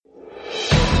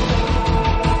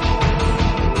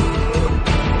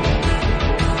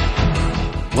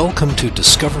Welcome to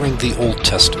Discovering the Old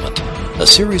Testament, a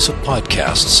series of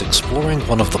podcasts exploring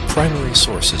one of the primary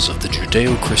sources of the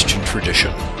Judeo-Christian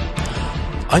tradition.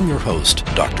 I'm your host,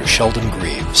 Dr. Sheldon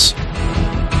Greaves.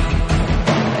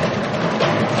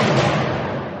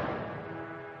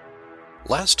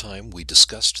 Last time we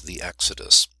discussed the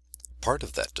Exodus. Part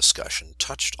of that discussion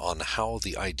touched on how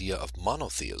the idea of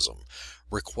monotheism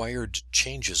required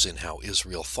changes in how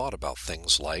Israel thought about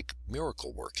things like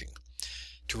miracle working.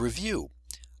 To review,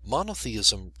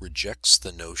 monotheism rejects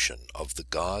the notion of the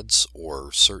gods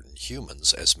or certain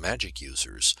humans as magic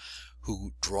users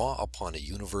who draw upon a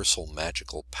universal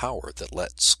magical power that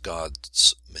lets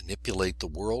gods manipulate the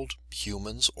world,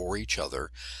 humans, or each other,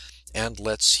 and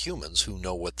lets humans who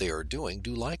know what they are doing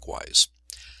do likewise.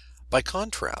 By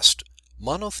contrast,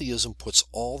 monotheism puts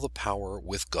all the power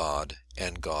with God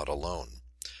and God alone.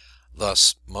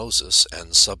 Thus, Moses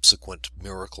and subsequent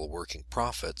miracle-working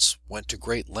prophets went to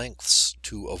great lengths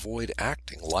to avoid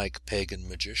acting like pagan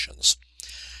magicians.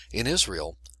 In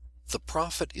Israel, the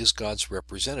prophet is God's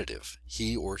representative.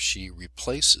 He or she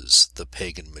replaces the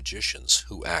pagan magicians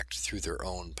who act through their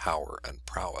own power and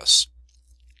prowess.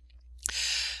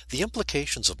 The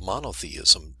implications of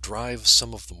monotheism drive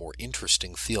some of the more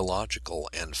interesting theological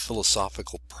and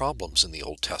philosophical problems in the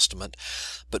Old Testament,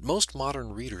 but most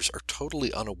modern readers are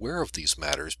totally unaware of these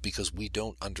matters because we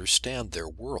don't understand their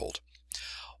world.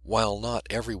 While not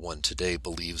everyone today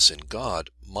believes in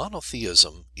God,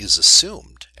 monotheism is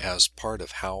assumed as part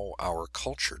of how our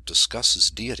culture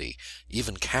discusses deity,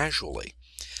 even casually.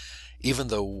 Even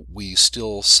though we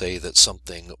still say that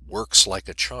something works like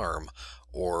a charm,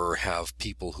 or have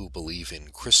people who believe in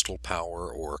crystal power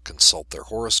or consult their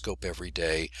horoscope every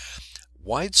day,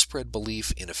 widespread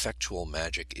belief in effectual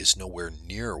magic is nowhere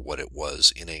near what it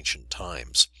was in ancient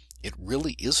times. It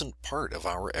really isn't part of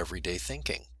our everyday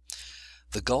thinking.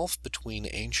 The gulf between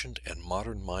ancient and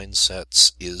modern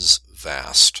mindsets is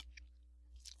vast.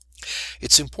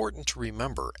 It's important to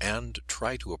remember and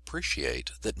try to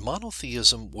appreciate that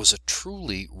monotheism was a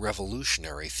truly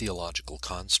revolutionary theological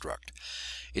construct.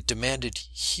 It demanded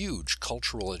huge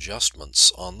cultural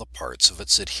adjustments on the parts of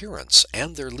its adherents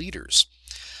and their leaders.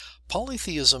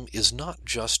 Polytheism is not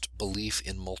just belief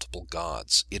in multiple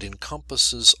gods. It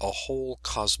encompasses a whole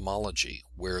cosmology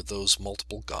where those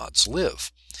multiple gods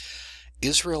live.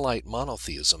 Israelite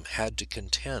monotheism had to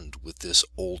contend with this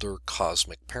older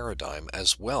cosmic paradigm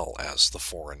as well as the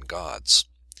foreign gods.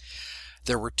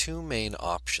 There were two main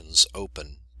options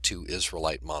open to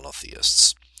Israelite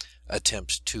monotheists: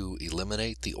 attempt to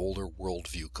eliminate the older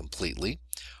worldview completely,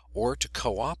 or to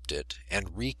co-opt it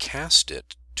and recast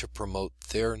it to promote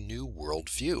their new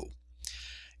worldview.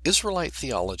 Israelite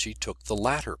theology took the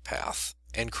latter path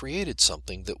and created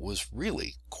something that was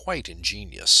really quite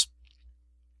ingenious.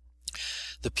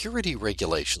 The purity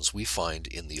regulations we find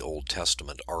in the Old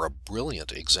Testament are a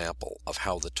brilliant example of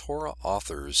how the Torah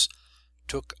authors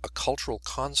took a cultural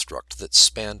construct that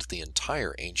spanned the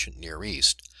entire ancient Near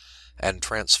East and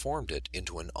transformed it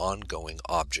into an ongoing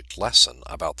object lesson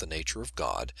about the nature of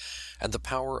God and the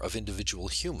power of individual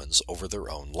humans over their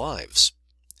own lives.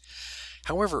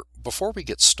 However, before we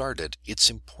get started, it's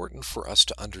important for us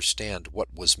to understand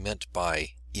what was meant by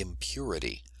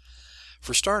impurity.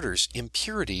 For starters,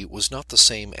 impurity was not the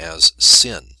same as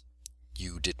sin.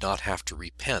 You did not have to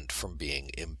repent from being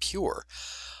impure.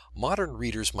 Modern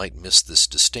readers might miss this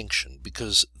distinction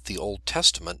because the Old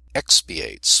Testament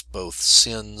expiates both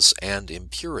sins and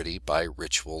impurity by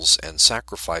rituals and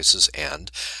sacrifices,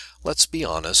 and, let's be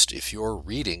honest, if you're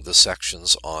reading the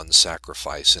sections on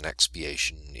sacrifice and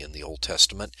expiation in the Old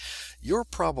Testament, you're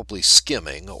probably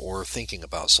skimming or thinking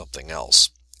about something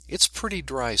else. It's pretty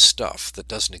dry stuff that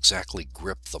doesn't exactly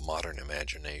grip the modern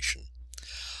imagination.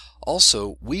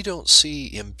 Also, we don't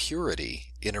see impurity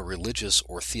in a religious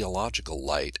or theological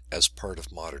light as part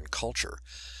of modern culture.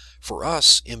 For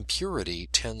us, impurity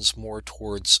tends more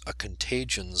towards a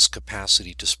contagion's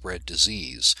capacity to spread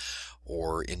disease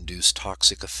or induce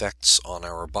toxic effects on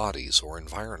our bodies or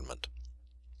environment.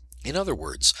 In other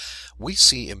words, we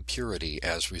see impurity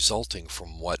as resulting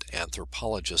from what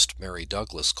anthropologist Mary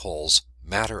Douglas calls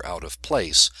matter out of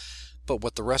place, but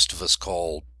what the rest of us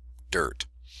call dirt.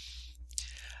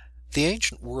 The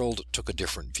ancient world took a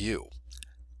different view.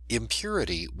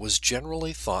 Impurity was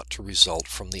generally thought to result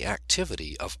from the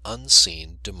activity of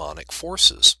unseen demonic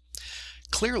forces.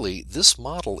 Clearly, this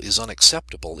model is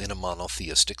unacceptable in a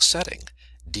monotheistic setting.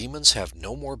 Demons have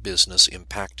no more business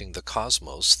impacting the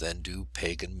cosmos than do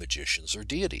pagan magicians or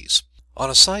deities.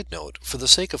 On a side note, for the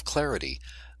sake of clarity,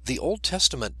 the Old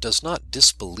Testament does not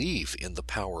disbelieve in the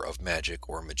power of magic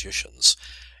or magicians.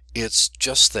 It's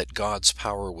just that God's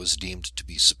power was deemed to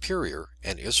be superior,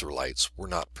 and Israelites were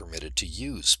not permitted to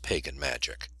use pagan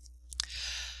magic.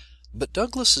 But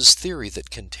Douglas's theory that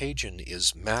contagion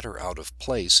is matter out of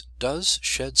place does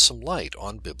shed some light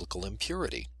on biblical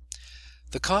impurity.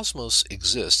 The cosmos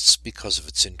exists because of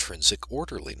its intrinsic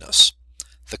orderliness.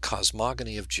 The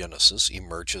cosmogony of Genesis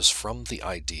emerges from the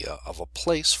idea of a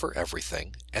place for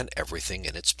everything and everything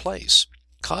in its place.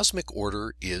 Cosmic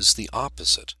order is the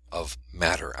opposite of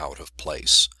matter out of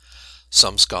place.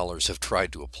 Some scholars have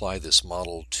tried to apply this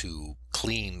model to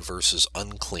clean versus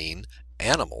unclean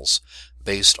animals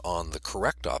based on the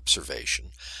correct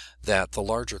observation that the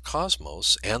larger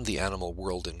cosmos, and the animal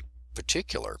world in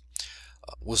particular,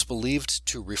 was believed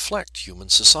to reflect human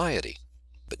society.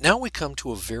 But now we come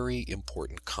to a very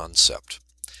important concept.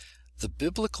 The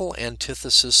biblical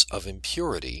antithesis of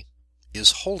impurity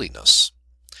is holiness.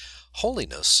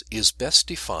 Holiness is best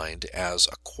defined as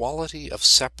a quality of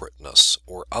separateness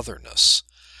or otherness.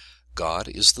 God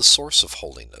is the source of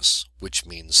holiness, which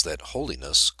means that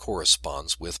holiness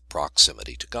corresponds with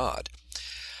proximity to God.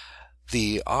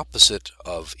 The opposite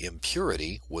of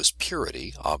impurity was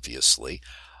purity, obviously,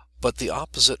 but the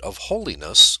opposite of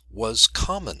holiness was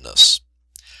commonness.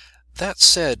 That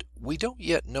said, we don't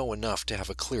yet know enough to have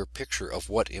a clear picture of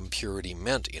what impurity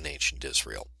meant in ancient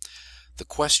Israel. The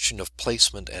question of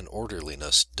placement and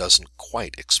orderliness doesn't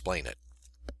quite explain it.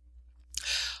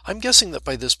 I'm guessing that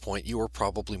by this point you are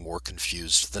probably more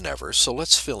confused than ever, so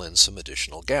let's fill in some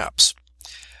additional gaps.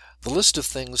 The list of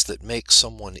things that make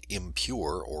someone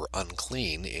impure or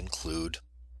unclean include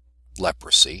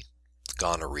leprosy,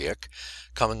 gonorrheic,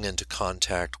 coming into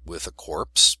contact with a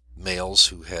corpse, males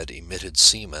who had emitted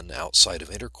semen outside of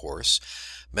intercourse,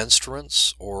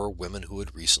 menstruants, or women who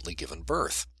had recently given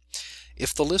birth.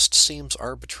 If the list seems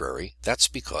arbitrary, that's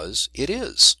because it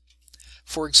is.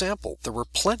 For example, there were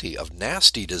plenty of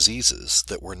nasty diseases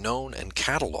that were known and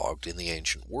catalogued in the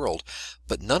ancient world,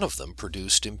 but none of them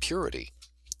produced impurity.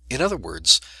 In other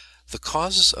words, the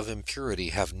causes of impurity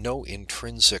have no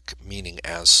intrinsic meaning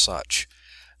as such.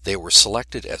 They were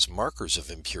selected as markers of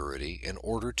impurity in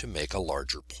order to make a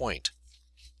larger point.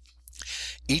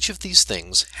 Each of these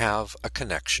things have a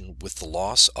connection with the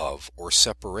loss of or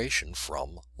separation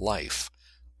from life,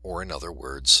 or in other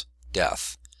words,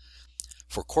 death.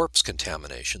 For corpse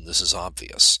contamination, this is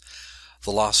obvious.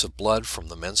 The loss of blood from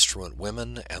the menstruant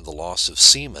women and the loss of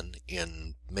semen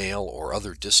in male or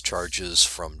other discharges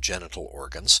from genital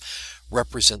organs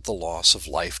represent the loss of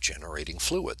life-generating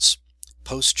fluids.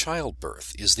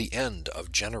 Post-childbirth is the end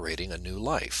of generating a new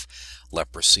life.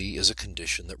 Leprosy is a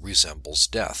condition that resembles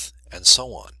death, and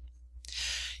so on.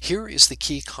 Here is the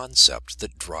key concept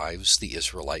that drives the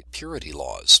Israelite purity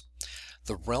laws.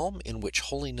 The realm in which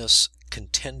holiness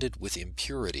contended with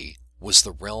impurity was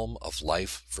the realm of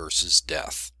life versus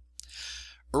death.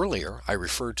 Earlier, I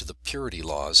referred to the purity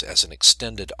laws as an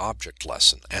extended object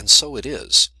lesson, and so it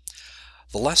is.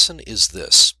 The lesson is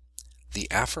this: the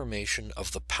affirmation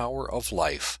of the power of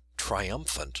life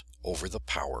triumphant over the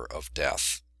power of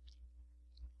death.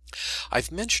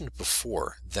 I've mentioned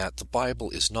before that the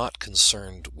Bible is not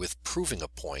concerned with proving a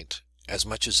point as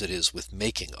much as it is with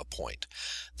making a point.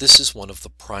 This is one of the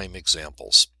prime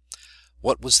examples.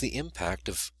 What was the impact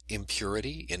of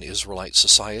impurity in Israelite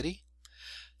society?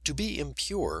 To be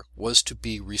impure was to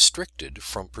be restricted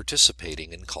from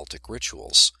participating in cultic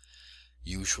rituals.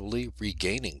 Usually,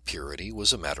 regaining purity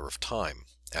was a matter of time.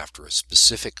 After a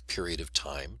specific period of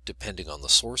time, depending on the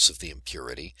source of the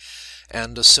impurity,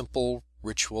 and a simple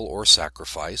ritual or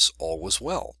sacrifice, all was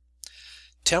well.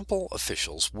 Temple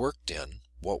officials worked in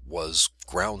what was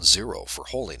ground zero for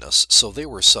holiness, so they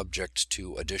were subject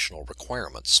to additional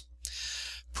requirements.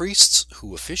 Priests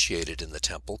who officiated in the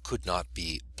temple could not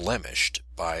be blemished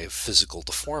by physical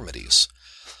deformities.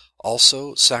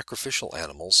 Also, sacrificial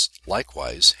animals,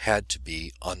 likewise, had to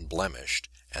be unblemished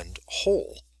and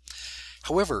whole.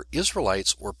 However,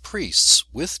 Israelites or priests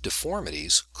with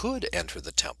deformities could enter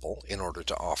the temple in order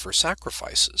to offer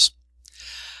sacrifices.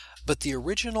 But the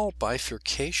original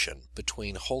bifurcation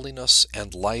between holiness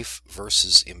and life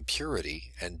versus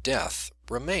impurity and death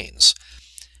remains.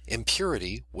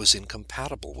 Impurity was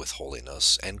incompatible with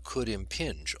holiness and could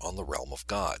impinge on the realm of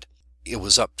God. It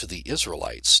was up to the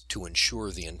Israelites to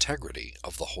ensure the integrity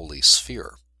of the holy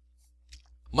sphere.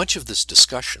 Much of this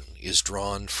discussion is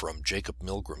drawn from Jacob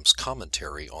Milgram's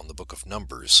commentary on the Book of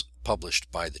Numbers, published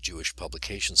by the Jewish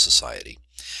Publication Society.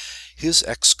 His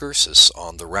excursus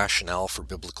on the rationale for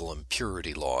biblical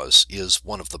impurity laws is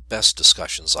one of the best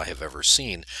discussions I have ever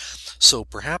seen, so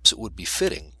perhaps it would be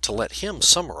fitting to let him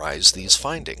summarize these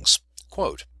findings.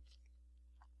 Quote,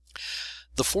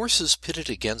 The forces pitted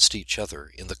against each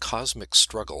other in the cosmic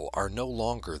struggle are no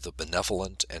longer the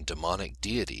benevolent and demonic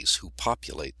deities who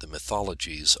populate the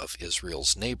mythologies of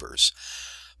Israel's neighbors,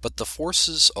 but the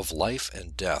forces of life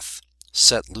and death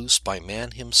set loose by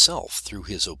man himself through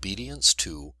his obedience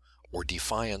to or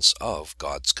defiance of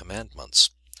God's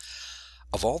commandments.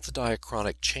 Of all the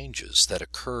diachronic changes that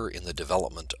occur in the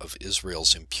development of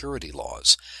Israel's impurity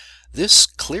laws, this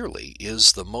clearly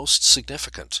is the most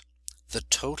significant: the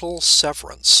total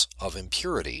severance of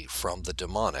impurity from the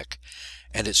demonic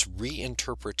and its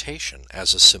reinterpretation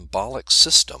as a symbolic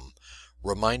system,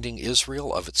 reminding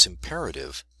Israel of its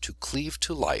imperative to cleave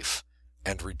to life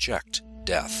and reject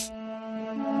death.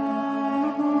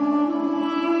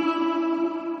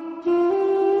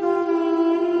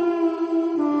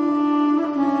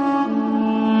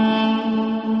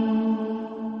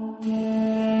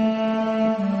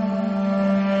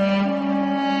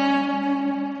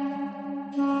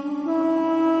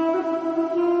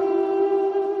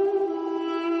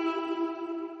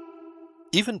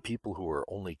 Even people who are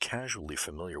only casually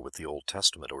familiar with the Old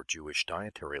Testament or Jewish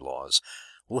dietary laws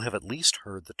will have at least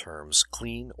heard the terms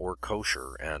clean or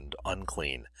kosher and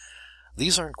unclean.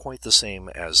 These aren't quite the same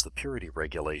as the purity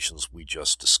regulations we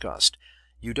just discussed.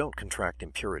 You don't contract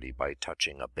impurity by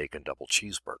touching a bacon double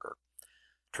cheeseburger.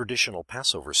 Traditional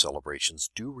Passover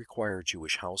celebrations do require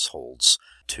Jewish households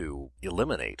to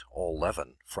eliminate all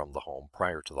leaven from the home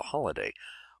prior to the holiday,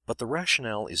 but the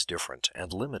rationale is different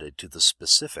and limited to the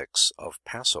specifics of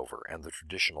Passover and the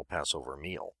traditional Passover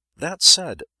meal. That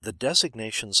said, the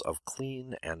designations of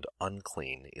clean and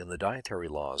unclean in the dietary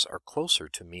laws are closer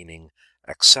to meaning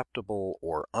acceptable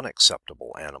or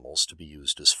unacceptable animals to be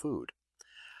used as food.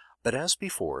 But as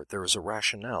before, there is a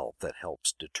rationale that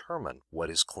helps determine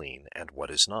what is clean and what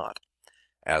is not.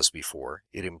 As before,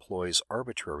 it employs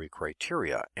arbitrary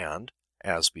criteria and,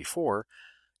 as before,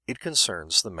 it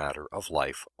concerns the matter of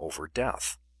life over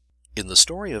death. In the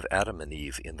story of Adam and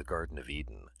Eve in the Garden of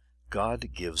Eden,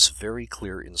 God gives very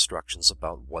clear instructions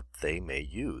about what they may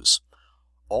use.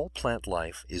 All plant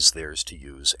life is theirs to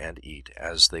use and eat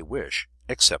as they wish,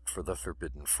 except for the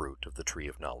forbidden fruit of the tree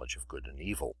of knowledge of good and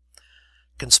evil.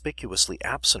 Conspicuously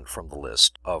absent from the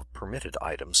list of permitted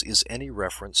items is any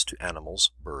reference to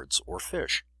animals, birds, or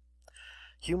fish.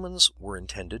 Humans were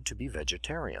intended to be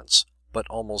vegetarians, but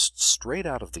almost straight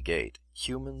out of the gate,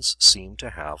 humans seem to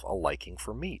have a liking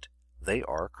for meat. They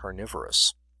are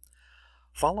carnivorous.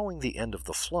 Following the end of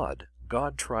the flood,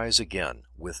 God tries again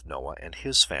with Noah and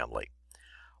his family.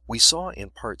 We saw in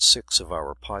part 6 of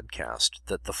our podcast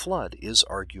that the flood is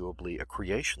arguably a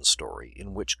creation story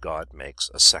in which God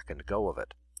makes a second go of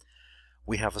it.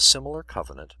 We have a similar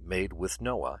covenant made with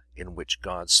Noah in which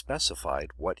God specified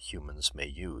what humans may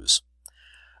use.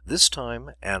 This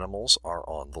time, animals are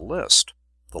on the list.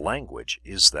 The language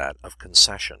is that of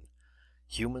concession.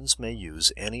 Humans may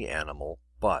use any animal,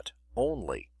 but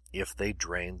only if they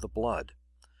drain the blood.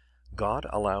 God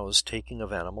allows taking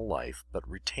of animal life, but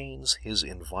retains his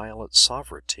inviolate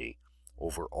sovereignty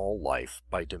over all life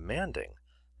by demanding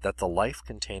that the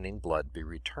life-containing blood be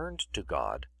returned to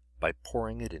God by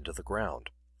pouring it into the ground.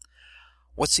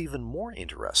 What's even more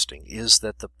interesting is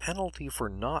that the penalty for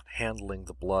not handling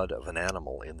the blood of an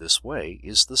animal in this way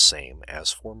is the same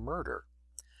as for murder.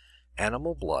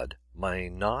 Animal blood may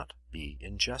not be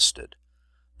ingested.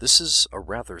 This is a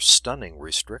rather stunning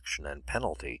restriction and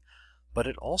penalty, but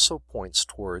it also points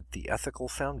toward the ethical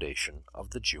foundation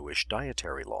of the Jewish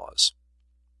dietary laws.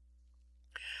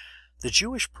 The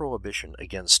Jewish prohibition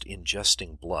against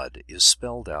ingesting blood is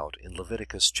spelled out in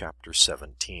Leviticus chapter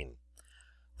 17.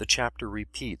 The chapter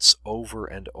repeats over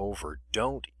and over,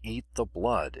 "Don't eat the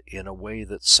blood," in a way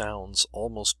that sounds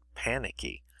almost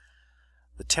panicky.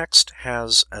 The text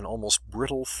has an almost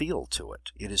brittle feel to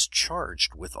it. It is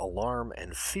charged with alarm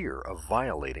and fear of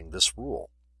violating this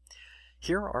rule.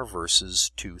 Here are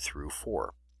verses 2 through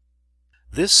 4.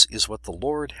 "This is what the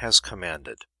Lord has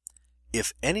commanded.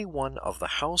 If any one of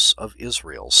the house of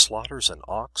Israel slaughters an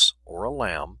ox or a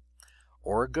lamb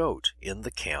or a goat in the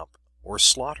camp, or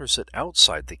slaughters it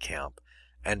outside the camp,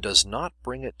 and does not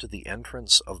bring it to the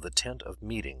entrance of the tent of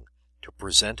meeting to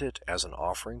present it as an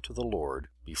offering to the Lord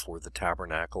before the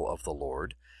tabernacle of the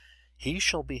Lord, he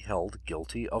shall be held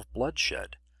guilty of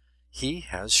bloodshed. He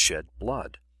has shed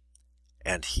blood,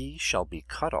 and he shall be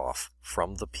cut off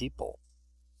from the people."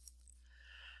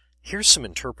 Here's some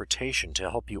interpretation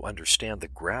to help you understand the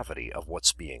gravity of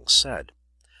what's being said.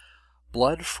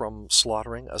 Blood from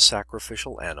slaughtering a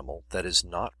sacrificial animal that is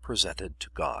not presented to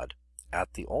God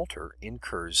at the altar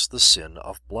incurs the sin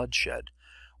of bloodshed,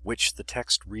 which the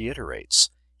text reiterates,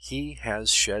 "He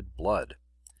has shed blood."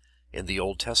 In the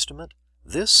Old Testament,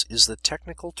 This is the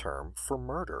technical term for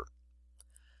murder.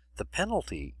 The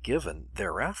penalty given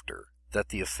thereafter, that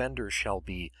the offender shall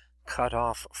be cut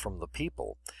off from the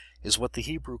people, is what the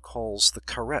Hebrew calls the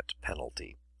karet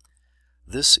penalty.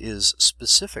 This is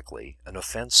specifically an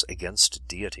offense against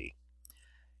deity.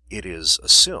 It is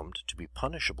assumed to be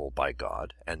punishable by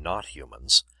God and not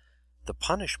humans. The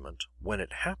punishment, when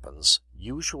it happens,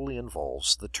 usually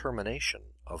involves the termination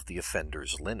of the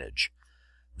offender's lineage.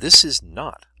 This is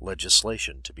not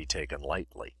legislation to be taken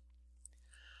lightly.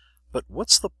 But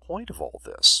what's the point of all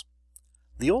this?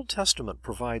 The Old Testament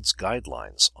provides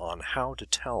guidelines on how to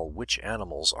tell which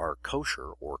animals are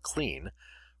kosher or clean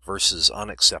versus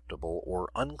unacceptable or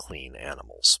unclean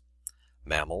animals.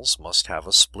 Mammals must have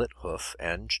a split hoof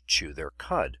and chew their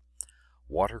cud.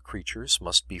 Water creatures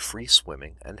must be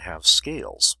free-swimming and have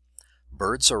scales.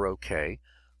 Birds are okay,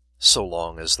 so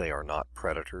long as they are not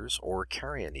predators or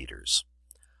carrion eaters.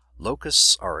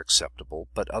 Locusts are acceptable,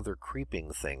 but other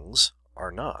creeping things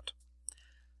are not.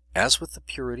 As with the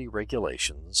purity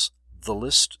regulations, the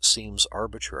list seems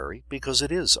arbitrary because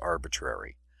it is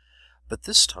arbitrary. But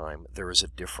this time there is a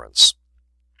difference.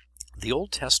 The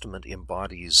Old Testament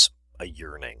embodies a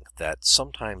yearning that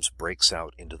sometimes breaks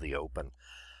out into the open,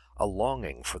 a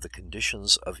longing for the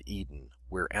conditions of Eden,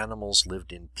 where animals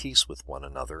lived in peace with one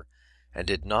another and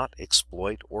did not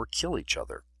exploit or kill each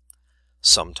other.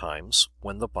 Sometimes,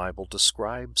 when the Bible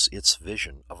describes its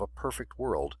vision of a perfect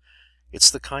world, it's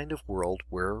the kind of world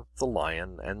where the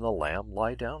lion and the lamb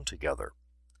lie down together.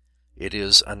 It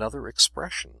is another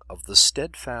expression of the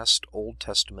steadfast Old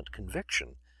Testament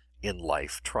conviction in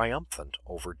life triumphant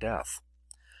over death.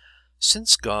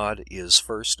 Since God is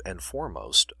first and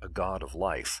foremost a God of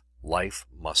life, life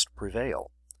must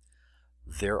prevail.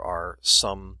 There are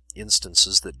some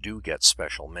instances that do get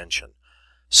special mention.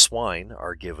 Swine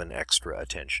are given extra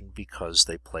attention because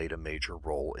they played a major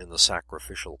role in the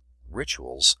sacrificial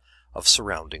rituals of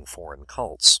surrounding foreign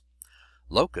cults.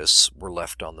 Locusts were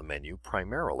left on the menu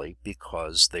primarily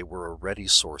because they were a ready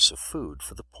source of food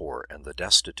for the poor and the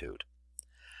destitute.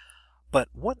 But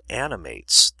what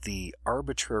animates the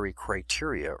arbitrary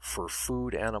criteria for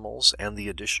food animals and the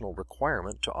additional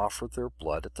requirement to offer their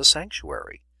blood at the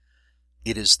sanctuary?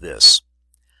 It is this: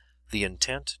 the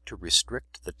intent to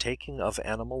restrict the taking of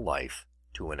animal life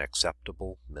to an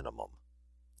acceptable minimum.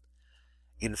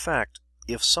 In fact,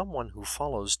 if someone who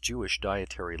follows Jewish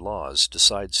dietary laws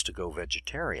decides to go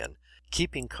vegetarian,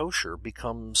 keeping kosher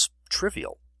becomes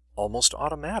trivial, almost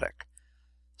automatic.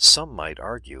 Some might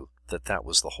argue that that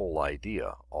was the whole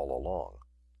idea all along.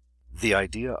 The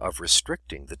idea of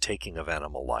restricting the taking of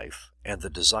animal life and the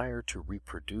desire to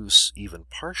reproduce, even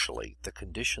partially, the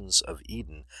conditions of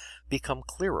Eden become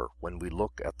clearer when we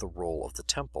look at the role of the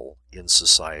temple in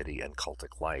society and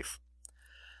cultic life.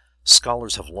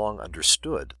 Scholars have long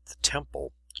understood the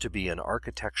temple to be an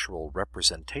architectural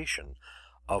representation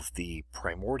of the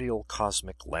primordial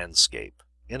cosmic landscape,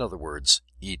 in other words,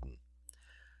 Eden.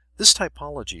 This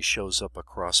typology shows up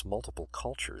across multiple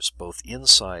cultures, both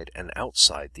inside and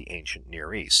outside the ancient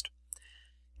Near East.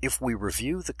 If we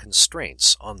review the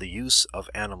constraints on the use of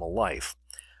animal life,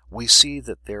 we see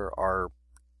that there are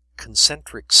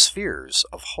concentric spheres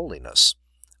of holiness,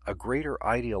 a greater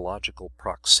ideological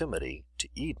proximity to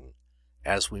Eden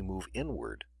as we move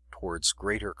inward towards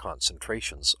greater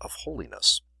concentrations of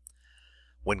holiness.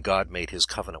 When God made his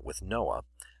covenant with Noah,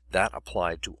 that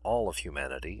applied to all of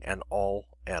humanity, and all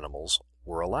animals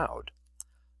were allowed.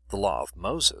 The law of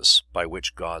Moses, by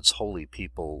which God's holy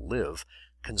people live,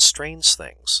 constrains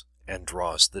things and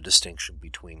draws the distinction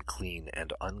between clean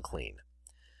and unclean.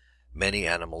 Many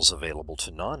animals available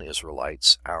to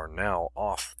non-Israelites are now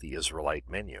off the Israelite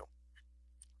menu.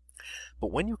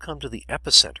 But when you come to the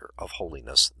epicenter of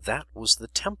holiness, that was the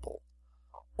temple.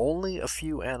 Only a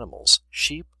few animals,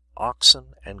 sheep,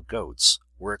 oxen, and goats,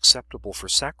 were acceptable for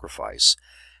sacrifice,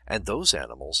 and those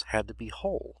animals had to be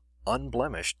whole,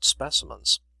 unblemished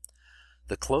specimens.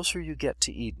 The closer you get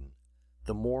to Eden,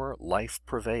 the more life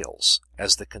prevails,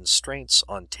 as the constraints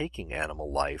on taking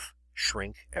animal life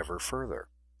shrink ever further.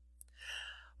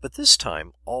 But this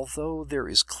time, although there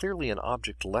is clearly an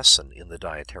object lesson in the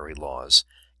dietary laws,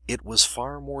 it was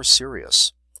far more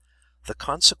serious. The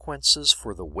consequences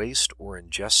for the waste or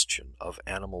ingestion of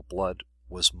animal blood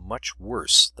was much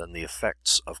worse than the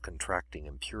effects of contracting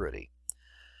impurity.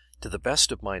 To the best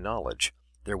of my knowledge,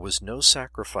 there was no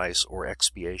sacrifice or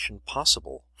expiation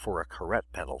possible for a karet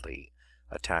penalty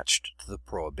attached to the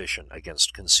prohibition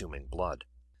against consuming blood.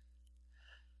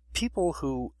 People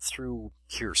who, through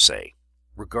hearsay,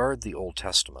 regard the Old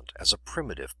Testament as a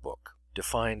primitive book,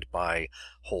 defined by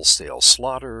wholesale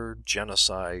slaughter,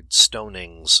 genocide,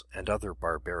 stonings, and other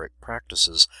barbaric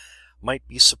practices, might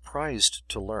be surprised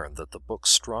to learn that the book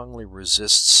strongly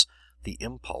resists the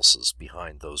impulses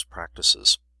behind those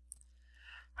practices.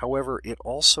 However, it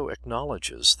also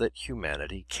acknowledges that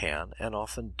humanity can and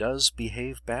often does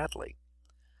behave badly.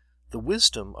 The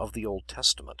wisdom of the Old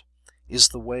Testament is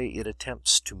the way it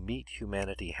attempts to meet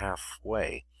humanity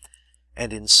halfway,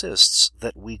 and insists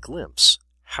that we glimpse,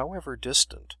 however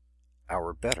distant,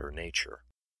 our better nature.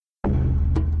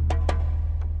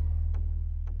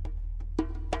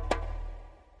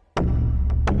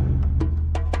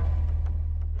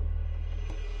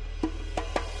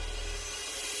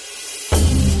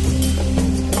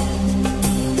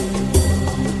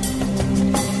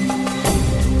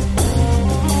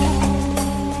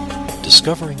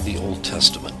 Discovering the Old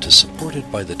Testament is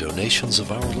supported by the donations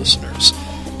of our listeners.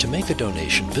 To make a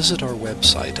donation, visit our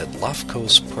website at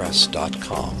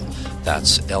lafkospress.com.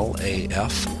 That's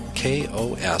LAFKOS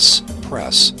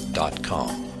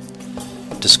press.com.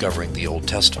 Discovering the Old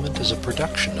Testament is a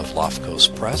production of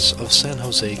Lafkos Press of San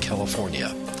Jose,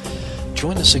 California.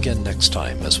 Join us again next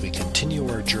time as we continue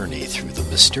our journey through the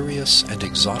mysterious and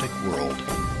exotic world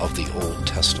of the Old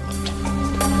Testament.